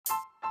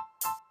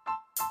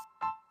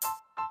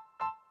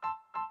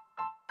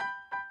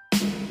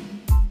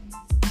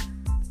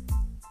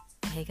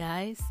Hey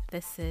guys,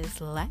 this is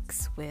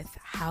Lex with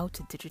How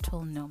to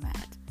Digital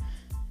Nomad.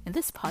 In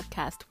this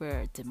podcast,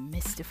 we're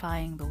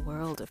demystifying the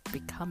world of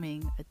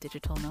becoming a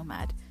digital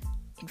nomad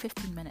in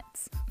 15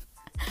 minutes.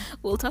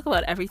 We'll talk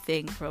about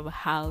everything from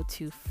how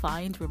to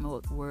find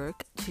remote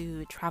work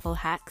to travel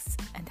hacks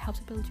and how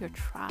to build your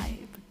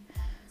tribe.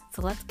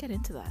 So let's get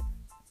into that.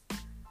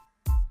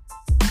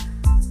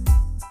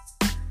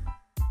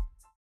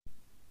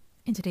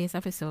 In today's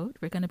episode,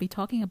 we're going to be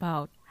talking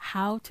about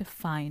how to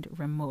find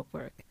remote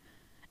work.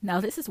 Now,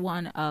 this is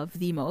one of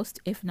the most,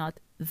 if not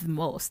the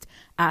most,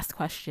 asked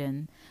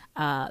question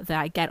that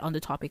I get on the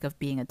topic of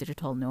being a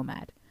digital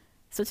nomad.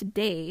 So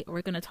today,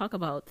 we're going to talk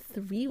about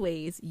 3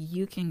 ways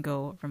you can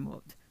go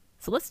remote.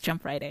 So let's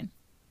jump right in.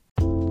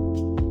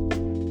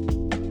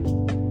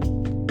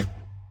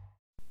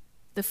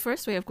 The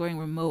first way of going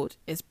remote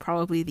is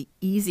probably the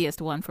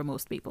easiest one for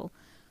most people,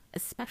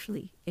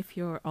 especially if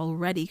you're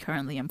already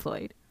currently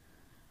employed.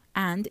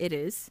 And it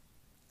is,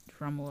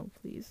 drum roll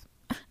please.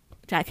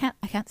 I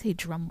can't say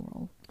drum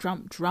roll.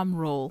 Drum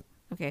roll.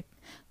 Okay.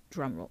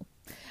 Drum roll.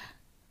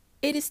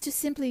 It is to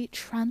simply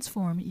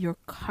transform your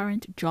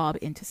current job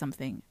into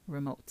something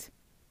remote.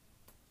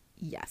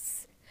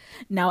 Yes.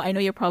 Now I know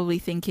you're probably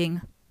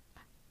thinking,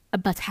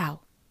 but how?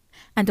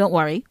 And don't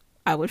worry,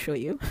 I will show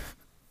you.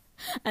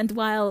 And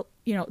while,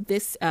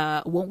 this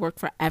won't work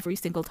for every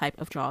single type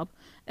of job,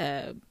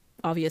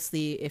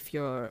 obviously if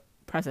your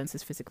presence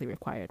is physically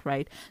required,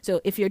 right?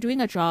 So if you're doing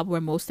a job where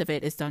most of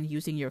it is done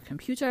using your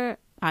computer,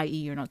 i.e.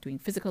 you're not doing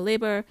physical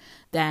labor,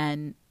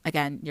 then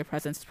again, your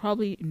presence is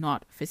probably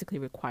not physically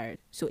required.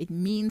 So it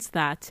means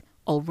that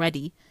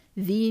already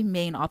the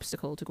main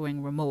obstacle to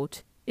going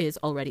remote is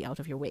already out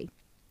of your way.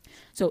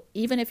 So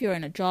even if you're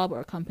in a job or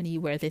a company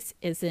where this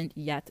isn't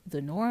yet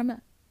the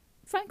norm,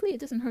 frankly,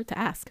 it doesn't hurt to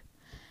ask.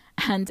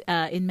 And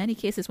in many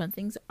cases, when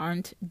things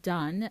aren't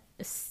done,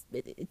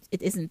 it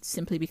isn't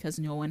simply because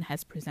no one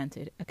has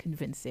presented a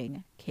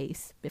convincing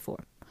case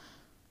before.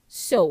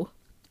 So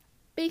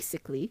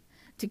basically,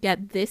 to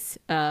get this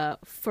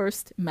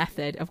first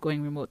method of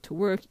going remote to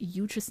work,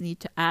 you just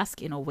need to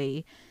ask in a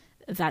way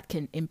that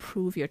can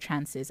improve your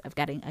chances of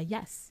getting a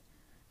yes.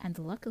 And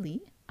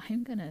luckily,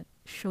 I'm going to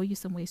show you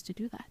some ways to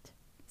do that.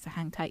 So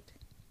hang tight.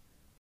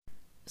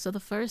 So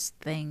the first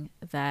thing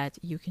that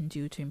you can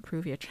do to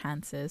improve your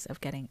chances of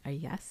getting a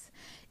yes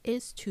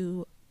is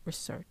to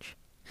research.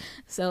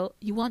 So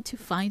you want to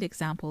find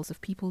examples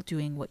of people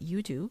doing what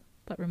you do,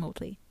 but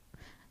remotely.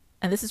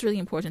 And this is really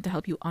important to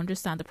help you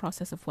understand the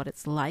process of what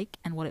it's like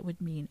and what it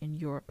would mean in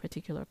your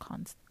particular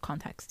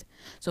context.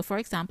 So for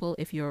example,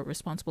 if you're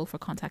responsible for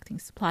contacting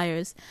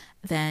suppliers,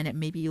 then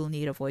maybe you'll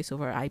need a voice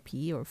over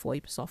IP or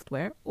VoIP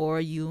software, or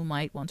you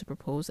might want to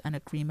propose an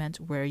agreement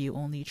where you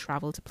only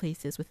travel to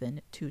places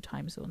within 2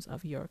 time zones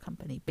of your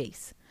company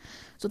base.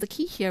 So the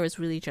key here is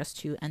really just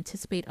to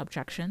anticipate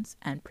objections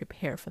and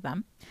prepare for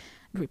them.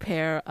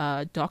 Prepare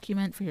a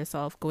document for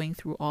yourself going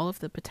through all of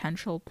the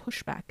potential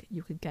pushback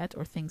you could get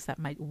or things that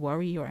might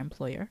worry your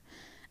employer,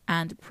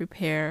 and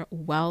prepare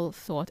well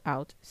thought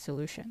out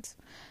solutions.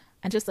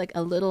 And just like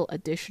a little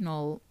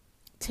additional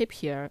tip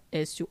here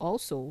is to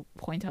also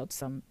point out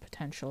some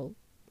potential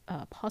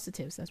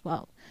positives as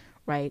well,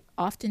 right?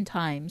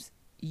 Oftentimes,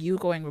 you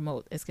going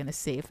remote is going to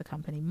save the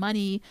company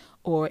money,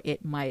 or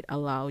it might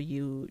allow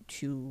you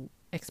to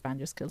expand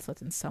your skill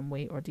set in some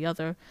way or the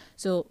other.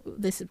 So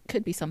this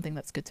could be something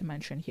that's good to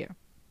mention here.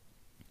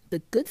 The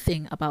good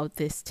thing about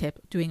this tip,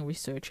 doing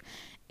research,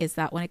 is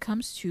that when it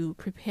comes to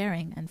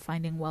preparing and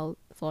finding well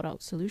thought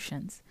out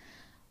solutions,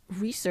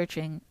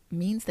 researching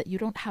means that you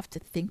don't have to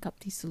think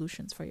up these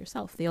solutions for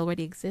yourself. They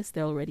already exist.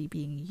 They're already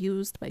being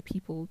used by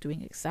people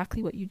doing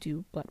exactly what you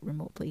do, but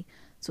remotely.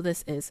 So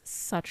this is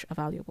such a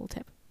valuable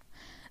tip.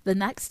 The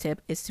next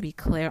tip is to be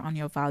clear on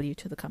your value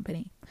to the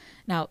company.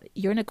 Now,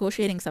 you're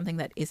negotiating something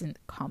that isn't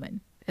common.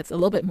 It's a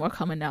little bit more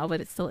common now,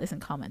 but it still isn't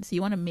common. So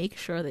you want to make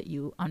sure that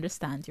you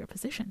understand your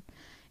position.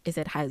 Is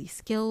it highly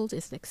skilled?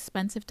 Is it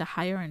expensive to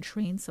hire and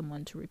train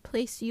someone to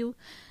replace you?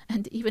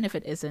 And even if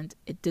it isn't,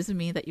 it doesn't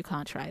mean that you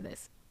can't try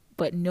this.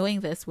 But knowing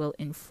this will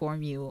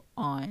inform you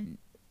on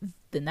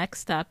the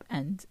next step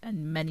and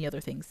many other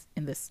things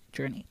in this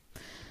journey.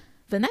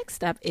 The next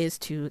step is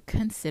to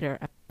consider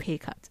a pay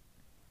cut.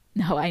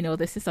 Now, I know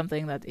this is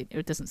something that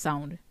it doesn't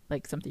sound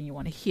like something you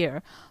want to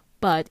hear,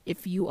 but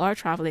if you are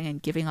traveling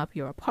and giving up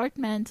your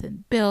apartment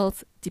and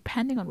bills,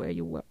 depending on where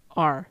you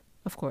are,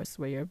 of course,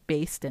 where you're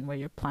based and where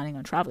you're planning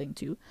on traveling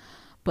to,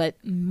 but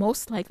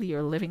most likely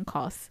your living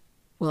costs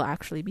will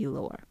actually be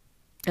lower.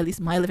 At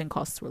least my living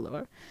costs were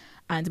lower.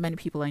 And many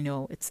people I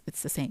know, it's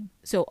the same.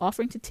 So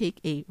offering to take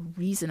a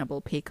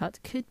reasonable pay cut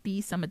could be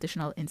some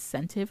additional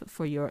incentive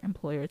for your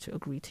employer to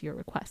agree to your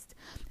request,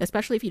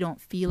 especially if you don't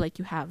feel like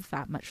you have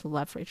that much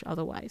leverage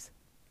otherwise.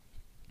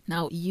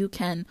 Now, you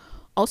can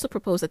also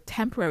propose a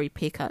temporary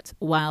pay cut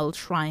while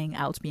trying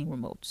out being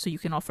remote. So you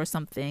can offer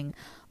something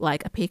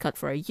like a pay cut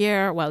for a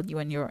year while you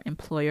and your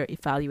employer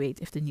evaluate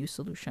if the new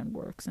solution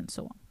works and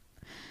so on.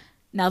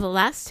 Now, the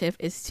last tip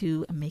is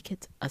to make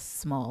it a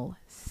small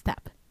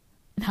step.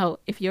 Now,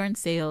 if you're in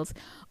sales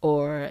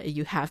or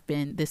you have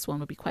been, this one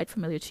would be quite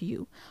familiar to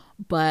you,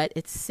 but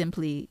it's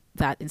simply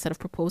that instead of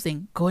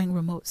proposing going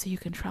remote so you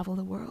can travel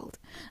the world,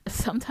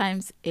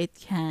 sometimes it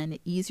can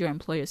ease your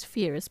employer's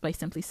fears by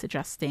simply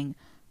suggesting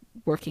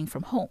working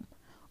from home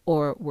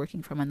or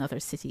working from another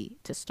city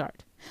to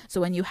start.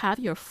 So when you have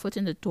your foot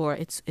in the door,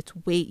 it's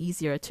way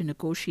easier to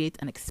negotiate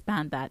and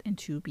expand that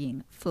into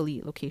being fully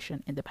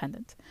location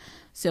independent.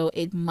 So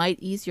it might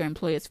ease your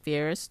employer's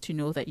fears to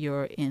know that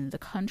you're in the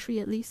country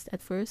at least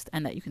at first,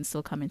 and that you can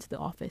still come into the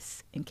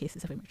office in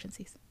cases of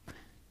emergencies.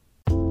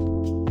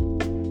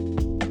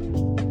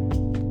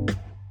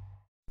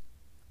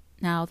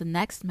 Now, the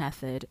next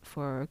method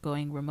for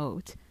going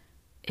remote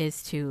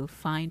is to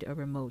find a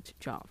remote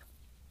job.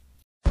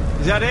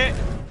 Is that it?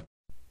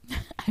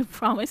 I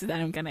promise that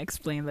I'm going to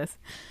explain this.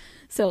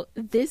 So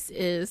this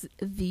is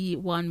the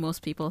one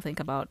most people think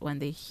about when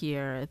they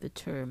hear the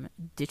term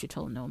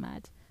digital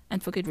nomad,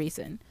 and for good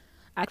reason.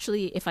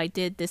 Actually, if I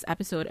did this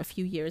episode a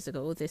few years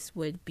ago, this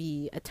would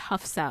be a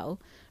tough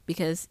sell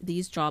because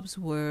these jobs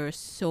were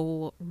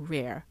so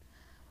rare.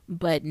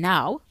 But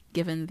now,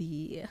 given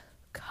the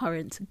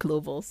current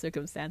global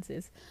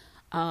circumstances,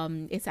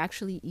 it's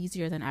actually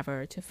easier than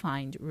ever to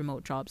find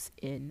remote jobs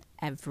in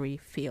every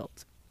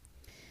field.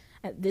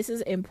 This is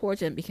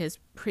important because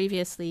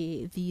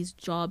previously these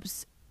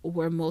jobs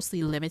were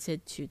mostly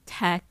limited to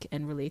tech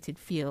and related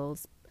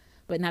fields,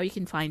 but now you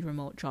can find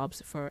remote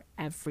jobs for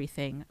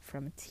everything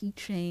from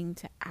teaching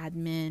to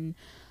admin,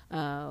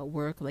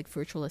 work like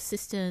virtual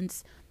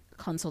assistants,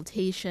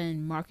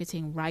 consultation,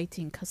 marketing,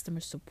 writing, customer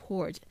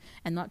support,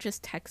 and not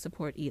just tech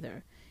support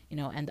either,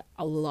 and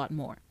a lot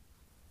more.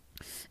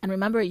 And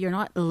remember, you're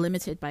not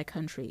limited by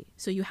country.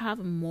 So you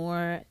have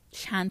more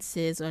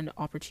chances and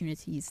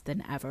opportunities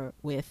than ever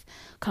with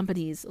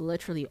companies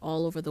literally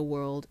all over the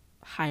world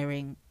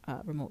hiring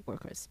remote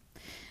workers.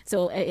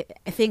 So I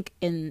think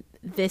in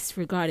this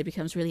regard, it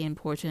becomes really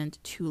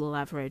important to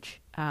leverage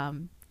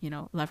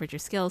your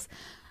skills.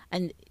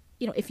 And,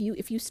 if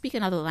you speak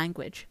another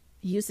language,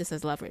 use this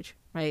as leverage,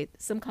 right?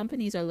 Some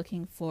companies are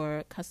looking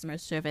for customer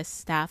service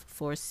staff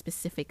for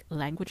specific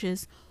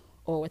languages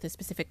or with a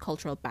specific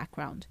cultural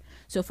background.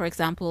 So, for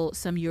example,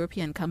 some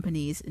European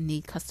companies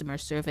need customer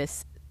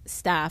service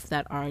staff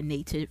that are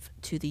native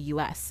to the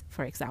US,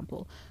 for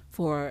example,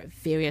 for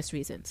various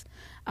reasons.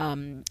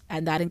 And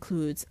that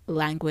includes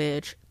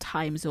language,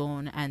 time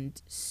zone, and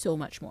so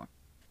much more.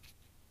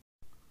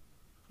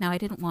 Now, I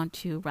didn't want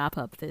to wrap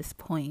up this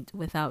point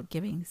without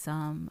giving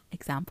some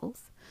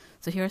examples.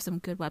 So here are some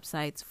good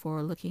websites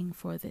for looking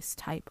for this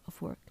type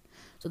of work.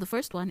 So the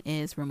first one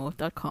is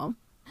remote.com.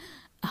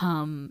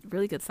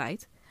 Really good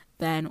site.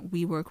 Then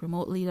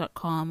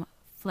weworkremotely.com,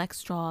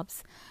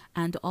 FlexJobs,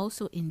 and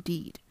also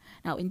Indeed.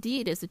 Now,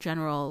 Indeed is a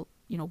general,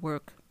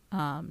 work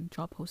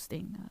job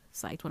posting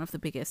site, one of the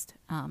biggest.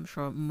 I'm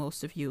sure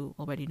most of you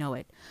already know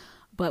it.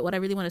 But what I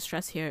really want to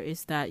stress here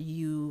is that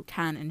you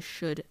can and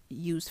should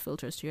use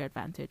filters to your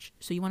advantage.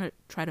 So you want to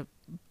try to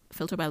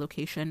filter by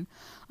location,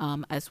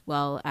 as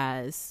well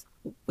as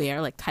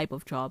where, like type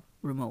of job,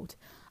 remote,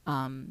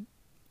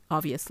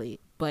 obviously.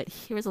 But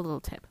here's a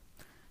little tip.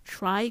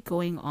 Try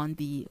going on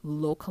the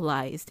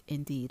localized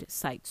Indeed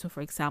site. So, for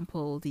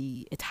example,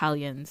 the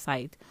Italian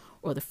site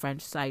or the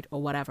French site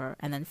or whatever,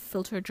 and then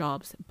filter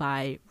jobs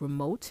by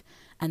remote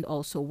and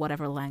also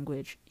whatever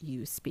language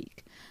you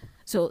speak.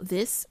 So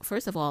this,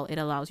 first of all, it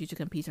allows you to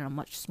compete on a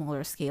much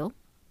smaller scale.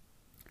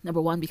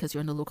 Number one, because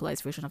you're in the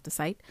localized version of the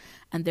site.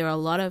 And there are a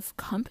lot of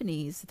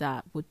companies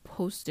that would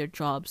post their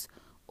jobs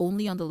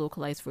only on the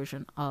localized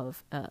version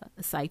of a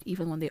site,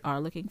 even when they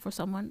are looking for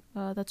someone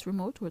that's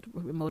remote, with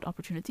remote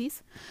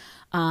opportunities.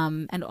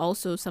 And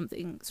also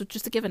something, so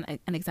just to give an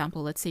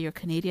example, let's say you're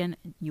Canadian,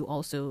 you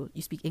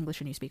speak English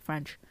and you speak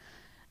French.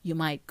 You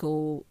might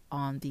go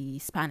on the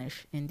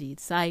Spanish Indeed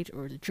site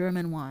or the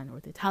German one or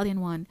the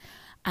Italian one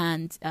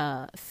and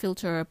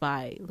filter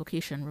by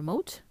location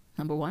remote.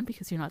 Number one,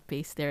 because you're not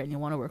based there and you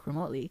want to work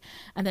remotely.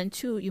 And then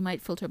two, you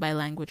might filter by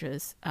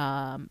languages,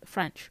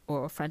 French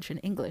or French and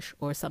English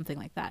or something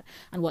like that.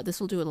 And what this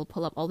will do, it'll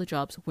pull up all the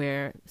jobs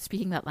where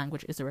speaking that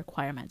language is a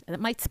requirement. And it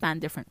might span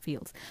different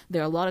fields.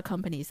 There are a lot of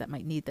companies that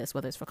might need this,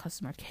 whether it's for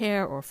customer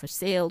care or for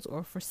sales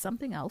or for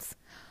something else.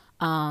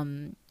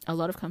 A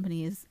lot of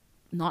companies,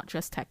 not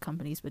just tech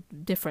companies,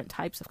 but different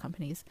types of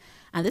companies.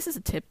 And this is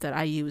a tip that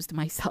I used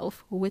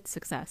myself with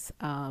success.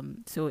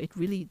 So it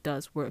really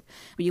does work.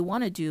 What you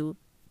want to do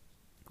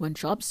when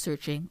job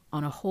searching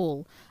on a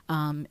whole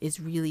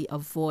is really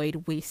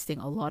avoid wasting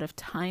a lot of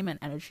time and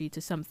energy to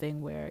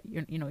something where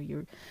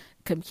you're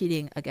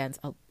competing against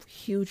a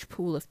huge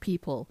pool of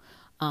people,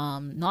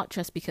 not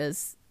just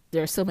because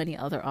there are so many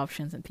other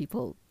options and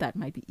people that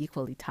might be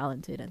equally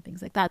talented and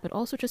things like that, but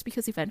also just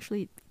because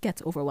eventually it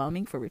gets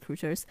overwhelming for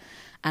recruiters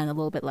and a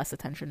little bit less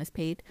attention is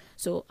paid.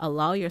 So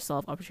allow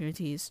yourself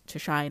opportunities to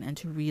shine and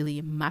to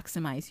really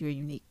maximize your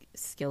unique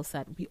skill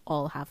set. We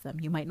all have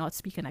them. You might not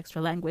speak an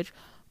extra language,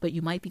 but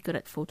you might be good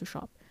at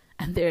Photoshop.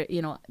 And there,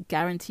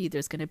 guaranteed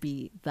there's going to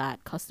be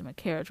that customer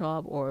care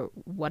job or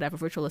whatever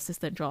virtual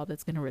assistant job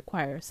that's going to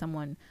require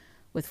someone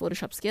with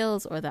Photoshop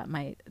skills, or that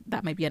might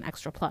be an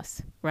extra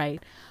plus,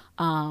 right?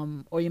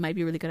 Or you might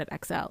be really good at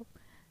Excel.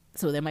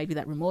 So there might be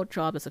that remote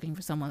job that's looking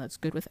for someone that's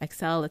good with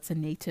Excel, that's a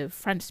native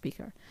French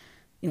speaker.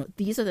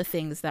 These are the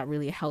things that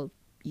really help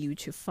you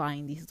to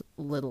find these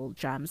little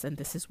gems, and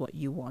this is what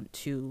you want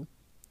to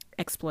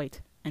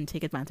exploit and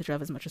take advantage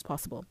of as much as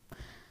possible.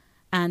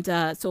 And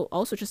so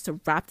also, just to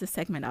wrap this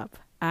segment up,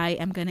 I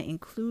am going to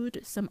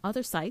include some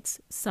other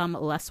sites, some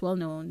less well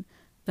known,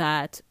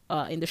 that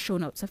in the show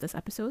notes of this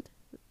episode,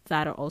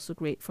 that are also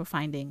great for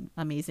finding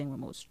amazing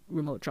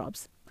remote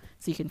jobs.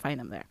 So you can find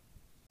them there.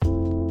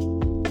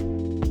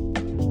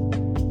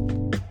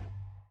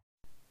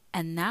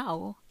 And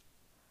now,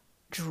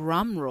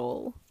 drum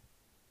roll,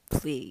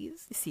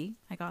 please. You see,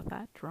 I got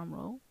that. Drum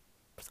roll.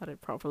 Said it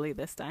properly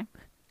this time.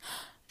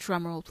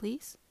 Drum roll,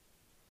 please.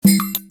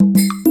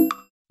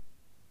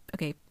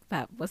 Okay,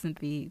 that wasn't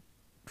the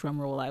drum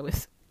roll I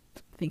was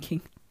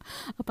thinking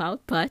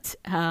about. But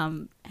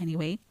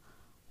anyway,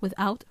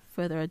 without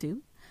further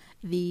ado,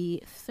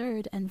 the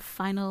third and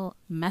final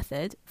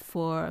method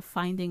for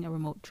finding a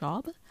remote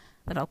job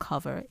that I'll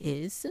cover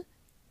is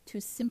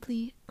to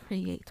simply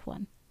create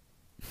one.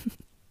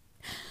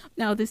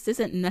 Now, this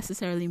doesn't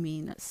necessarily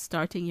mean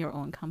starting your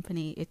own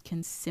company. It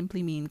can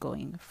simply mean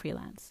going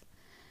freelance.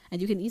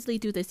 And you can easily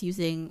do this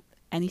using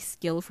any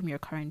skill from your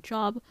current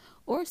job,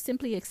 or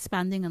simply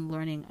expanding and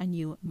learning a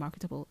new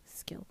marketable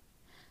skill.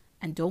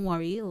 And don't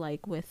worry,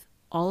 like with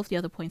all of the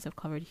other points I've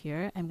covered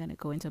here, I'm going to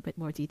go into a bit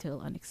more detail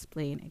and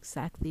explain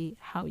exactly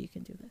how you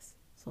can do this.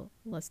 So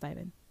let's dive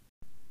in.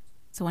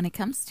 So when it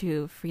comes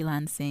to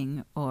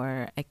freelancing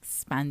or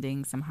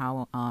expanding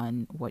somehow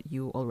on what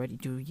you already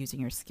do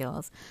using your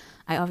skills,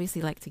 I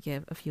obviously like to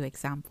give a few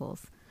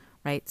examples,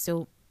 right?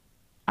 So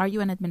are you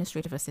an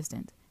administrative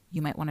assistant?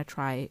 You might want to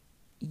try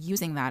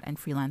using that and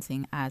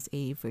freelancing as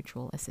a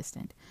virtual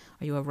assistant.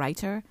 Are you a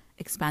writer?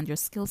 Expand your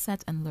skill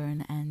set and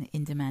learn an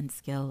in-demand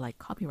skill like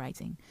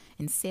copywriting.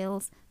 In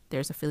sales,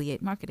 there's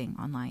affiliate marketing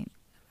online.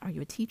 Are you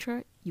a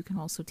teacher? You can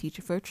also teach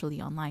virtually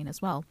online as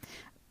well.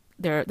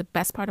 The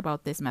best part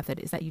about this method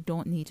is that you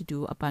don't need to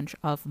do a bunch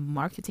of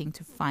marketing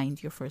to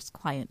find your first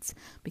clients,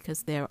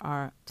 because there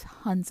are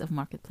tons of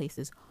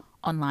marketplaces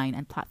online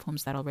and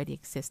platforms that already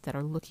exist that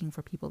are looking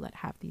for people that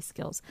have these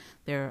skills.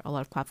 There are a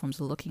lot of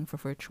platforms looking for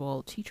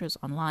virtual teachers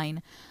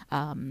online,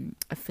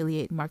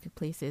 affiliate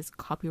marketplaces,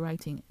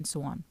 copywriting, and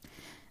so on.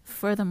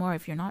 Furthermore,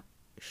 if you're not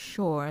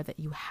sure that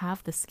you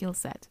have the skill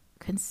set,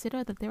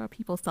 consider that there are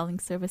people selling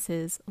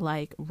services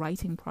like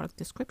writing product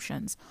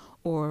descriptions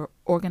or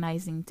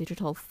organizing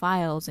digital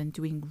files and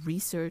doing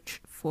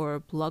research for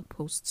blog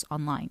posts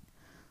online.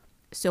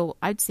 So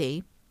I'd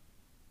say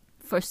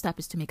first step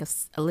is to make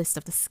a list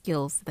of the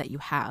skills that you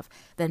have.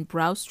 Then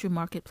browse through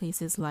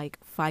marketplaces like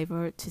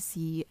Fiverr to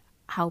see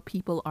how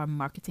people are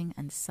marketing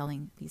and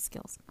selling these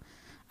skills.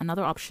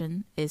 Another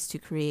option is to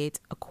create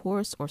a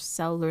course or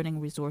sell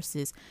learning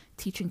resources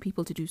teaching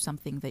people to do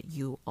something that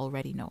you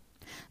already know.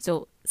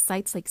 So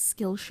sites like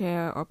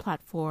Skillshare or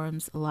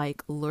platforms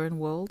like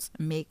LearnWorld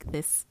make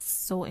this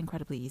so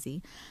incredibly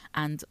easy.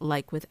 And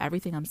like with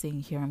everything I'm saying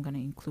here, I'm going to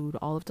include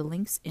all of the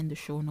links in the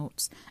show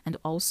notes and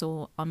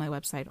also on my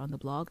website on the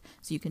blog,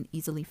 so you can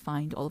easily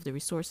find all of the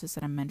resources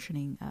that I'm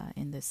mentioning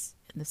in this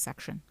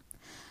section.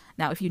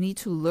 Now, if you need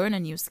to learn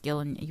a new skill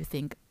and you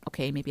think,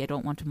 okay, maybe I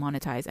don't want to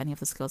monetize any of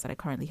the skills that I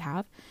currently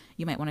have,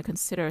 you might want to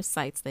consider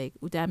sites like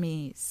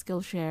Udemy,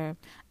 Skillshare,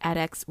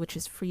 edX, which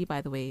is free,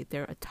 by the way.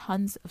 There are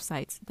tons of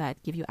sites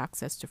that give you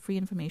access to free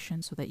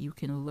information so that you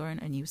can learn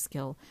a new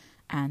skill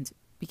and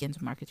begin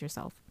to market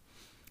yourself.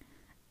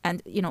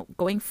 And,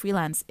 going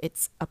freelance,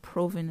 it's a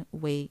proven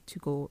way to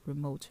go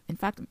remote. In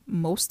fact,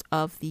 most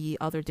of the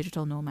other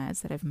digital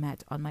nomads that I've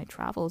met on my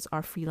travels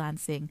are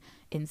freelancing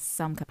in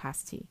some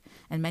capacity.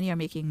 And many are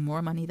making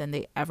more money than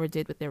they ever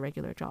did with their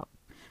regular job.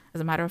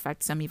 As a matter of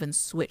fact, some even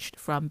switched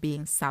from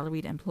being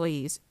salaried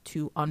employees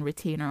to on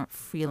retainer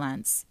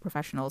freelance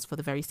professionals for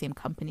the very same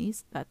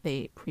companies that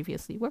they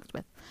previously worked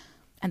with.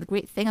 And the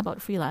great thing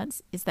about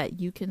freelance is that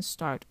you can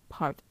start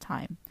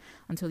part-time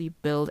until you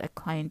build a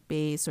client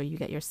base or you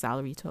get your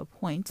salary to a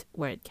point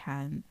where it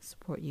can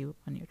support you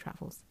on your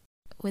travels.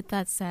 With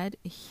that said,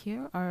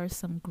 here are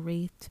some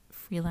great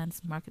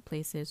freelance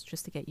marketplaces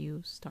just to get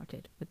you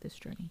started with this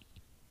journey.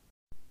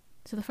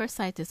 So the first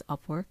site is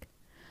Upwork,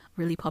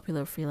 really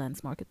popular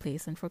freelance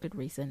marketplace, and for good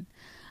reason.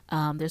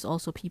 There's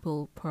also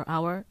People Per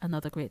Hour,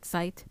 another great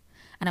site.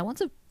 And I want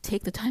to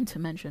take the time to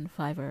mention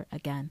Fiverr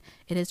again.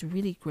 It is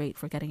really great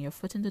for getting your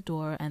foot in the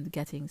door and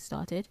getting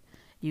started.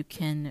 You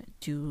can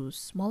do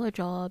smaller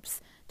jobs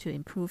to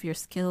improve your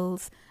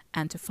skills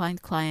and to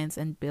find clients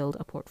and build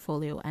a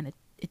portfolio. And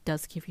it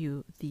does give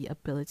you the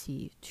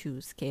ability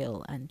to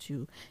scale and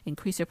to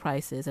increase your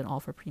prices and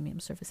offer premium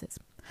services.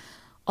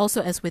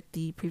 Also, as with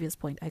the previous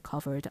point I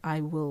covered, I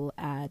will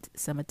add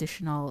some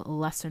additional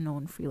lesser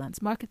known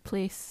freelance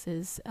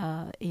marketplaces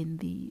in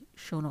the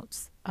show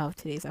notes of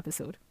today's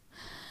episode.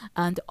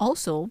 And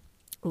also,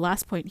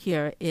 last point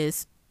here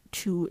is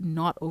to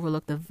not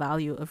overlook the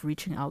value of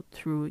reaching out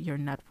through your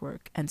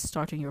network and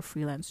starting your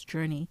freelance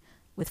journey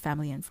with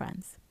family and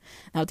friends.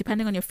 Now,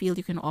 depending on your field,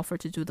 you can offer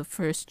to do the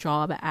first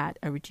job at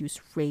a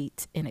reduced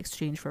rate in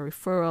exchange for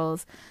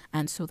referrals,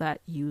 and so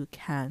that you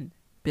can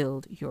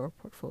build your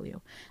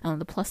portfolio. And on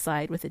the plus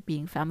side, with it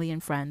being family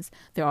and friends,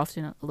 they're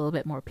often a little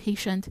bit more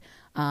patient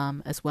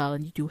as well,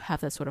 and you do have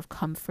that sort of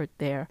comfort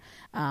there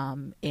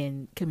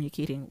in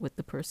communicating with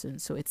the person.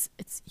 So it's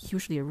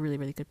usually a really,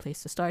 really good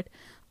place to start.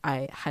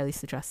 I highly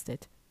suggest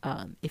it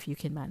if you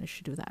can manage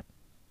to do that.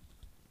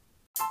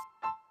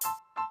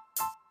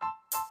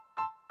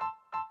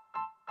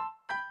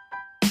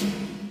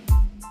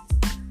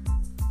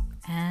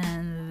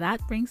 And that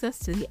brings us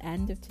to the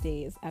end of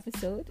today's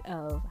episode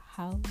of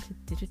How to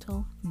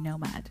Digital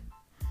Nomad.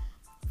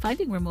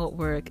 Finding remote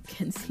work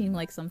can seem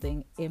like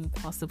something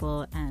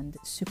impossible and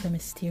super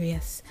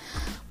mysterious,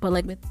 but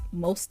like with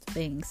most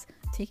things,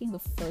 taking the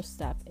first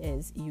step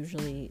is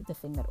usually the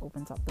thing that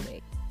opens up the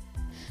way.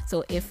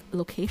 So if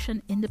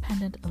location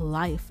independent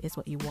life is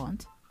what you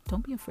want,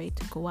 don't be afraid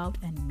to go out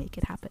and make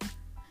it happen.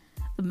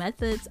 The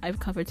methods I've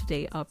covered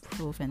today are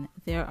proven.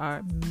 There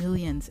are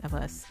millions of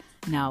us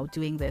now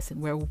doing this, and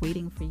we're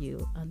waiting for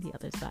you on the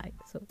other side.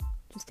 So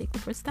just take the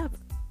first step.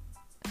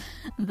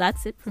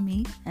 That's it for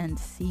me, and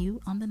see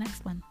you on the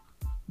next one.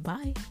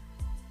 Bye.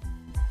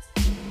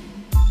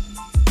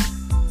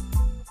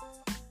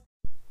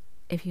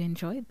 If you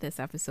enjoyed this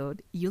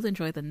episode, you'll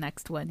enjoy the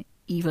next one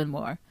even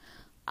more.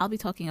 I'll be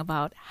talking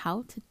about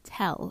how to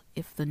tell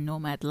if the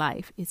nomad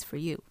life is for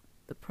you,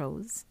 the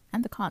pros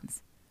and the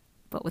cons,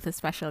 but with a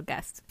special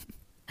guest.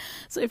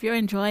 So if you're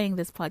enjoying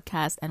this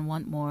podcast and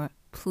want more,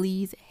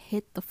 please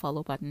hit the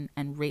follow button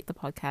and rate the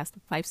podcast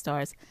 5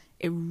 stars.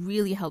 It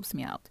really helps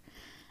me out.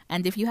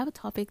 And if you have a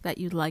topic that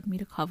you'd like me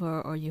to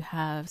cover, or you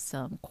have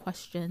some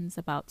questions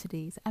about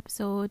today's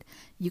episode,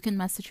 you can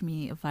message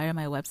me via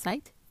my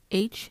website,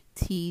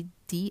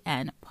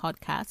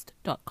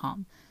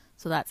 htdnpodcast.com.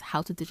 So that's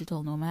How to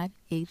Digital Nomad,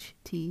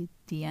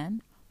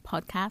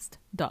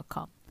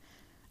 htdnpodcast.com.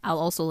 I'll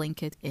also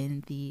link it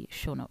in the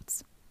show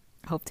notes.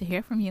 Hope to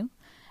hear from you,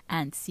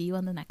 and see you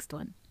on the next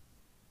one.